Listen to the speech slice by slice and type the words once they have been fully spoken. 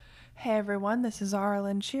Hey everyone, this is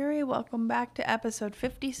Arlen Sheary. Welcome back to episode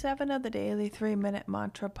 57 of the Daily 3-Minute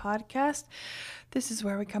Mantra Podcast. This is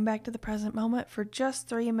where we come back to the present moment for just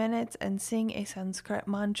 3 minutes and sing a Sanskrit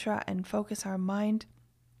mantra and focus our mind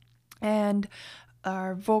and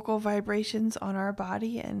our vocal vibrations on our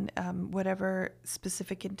body and whatever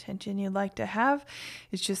specific intention you'd like to have.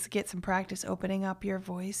 Is just to get some practice opening up your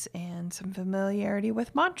voice and some familiarity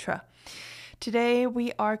with mantra. Today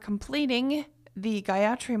we are completing the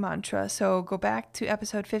Gayatri Mantra, so go back to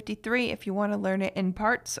episode 53 if you want to learn it in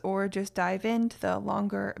parts or just dive into the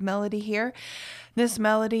longer melody here. This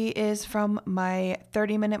melody is from my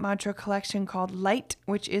 30-minute mantra collection called Light,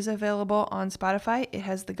 which is available on Spotify. It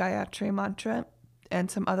has the Gayatri Mantra and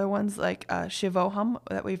some other ones like Shivoham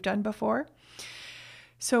that we've done before.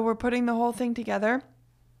 So we're putting the whole thing together.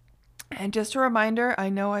 And just a reminder, I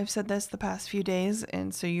know I've said this the past few days,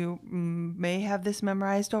 and so you may have this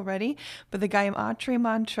memorized already, but the Gayatri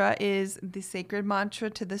Mantra is the sacred mantra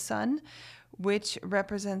to the sun, which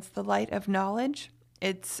represents the light of knowledge.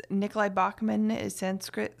 It's Nikolai Bachman, a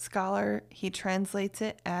Sanskrit scholar. He translates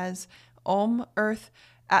it as Om, earth,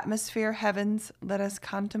 atmosphere, heavens, let us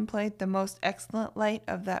contemplate the most excellent light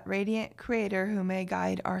of that radiant creator who may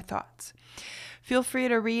guide our thoughts. Feel free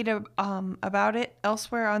to read about it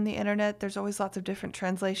elsewhere on the internet. There's always lots of different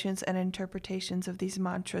translations and interpretations of these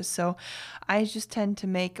mantras. So I just tend to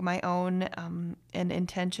make my own an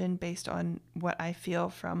intention based on what I feel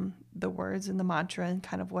from the words in the mantra and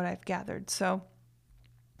kind of what I've gathered. So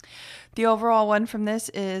the overall one from this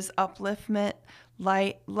is upliftment,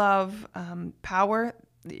 light, love, power.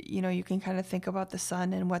 You know, you can kind of think about the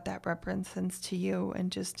sun and what that represents to you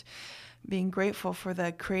and just being grateful for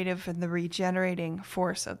the creative and the regenerating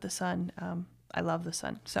force of the sun. I love the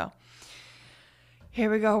sun. So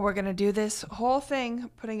here we go. We're going to do this whole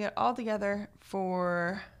thing, putting it all together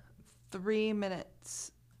for 3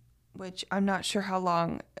 minutes, which I'm not sure how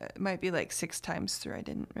long. It might be like 6 times through.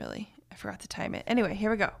 I forgot to time it. Anyway,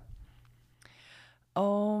 here we go.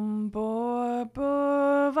 Om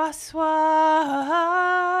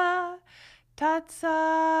Bhurvasvaha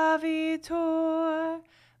Tatsavitur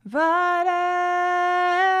Varenyam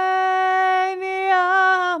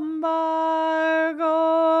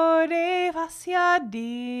Bhargo Devasya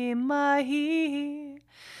Dhimahi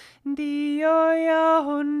Dhiyo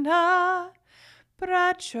Yo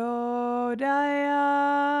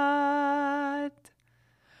Prachodayat.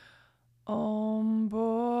 Om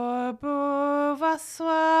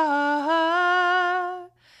Bhurvasvaha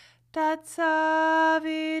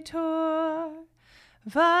Tatsavitur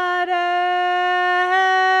Varenyam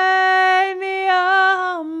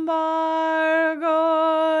Bhargo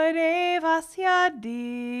Devasya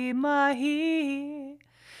Dhimahi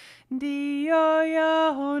Dhiyo Yo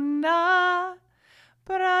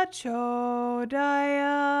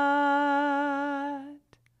Prachodayat.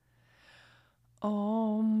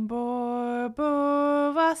 Om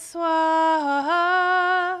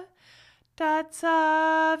Bhurvasvaha Tatsavitur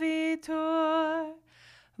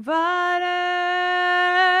Varenyam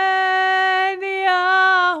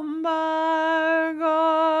Bhargo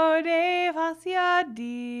Devasya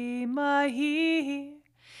Dhimahi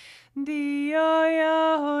Dhiyo Yo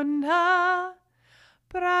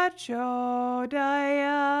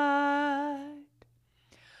Prachodayat.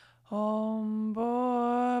 Om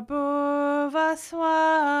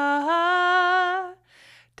Bhurvasvaha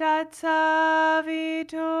Tatsavitur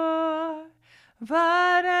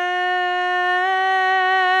Varenyam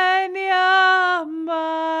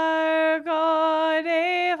Bhargo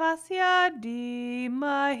Devasya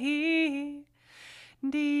Dhimahi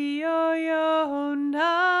Dhiyo Yo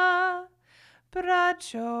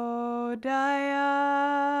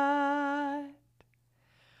Prachodayat.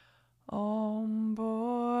 Om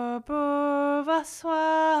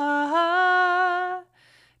Bhurvasvaha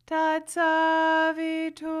Tatsavitur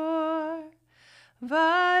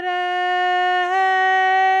Varenyam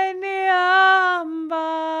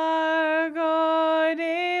Bhargo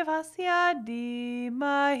Devasya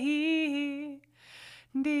Dhimahi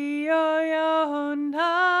Dhiyo Yo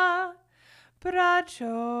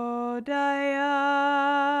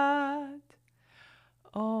Prachodayat.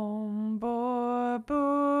 Om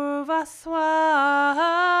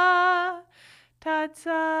Bhurvasvaha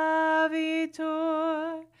Tatsavitur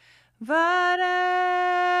Varenyam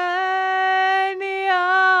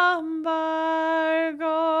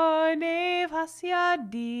Bhargo Devasya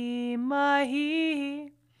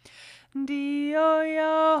Dhimahi Dhiyo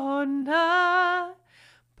Yo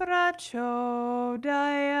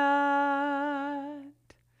Prachodayat.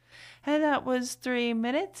 And that was 3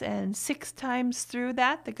 minutes and 6 times through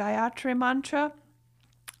that, the Gayatri Mantra.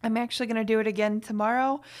 I'm actually going to do it again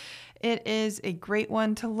tomorrow. It is a great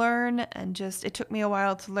one to learn, and it took me a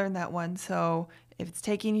while to learn that one. So if it's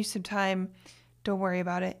taking you some time, don't worry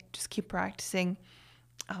about it. Just keep practicing.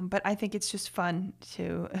 But I think it's just fun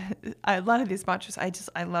to, a lot of these mantras,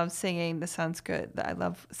 I love singing the Sanskrit. I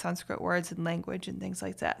love Sanskrit words and language and things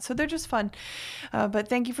like that. So they're just fun. But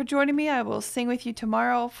thank you for joining me. I will sing with you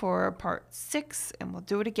tomorrow for part 6, and we'll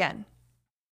do it again.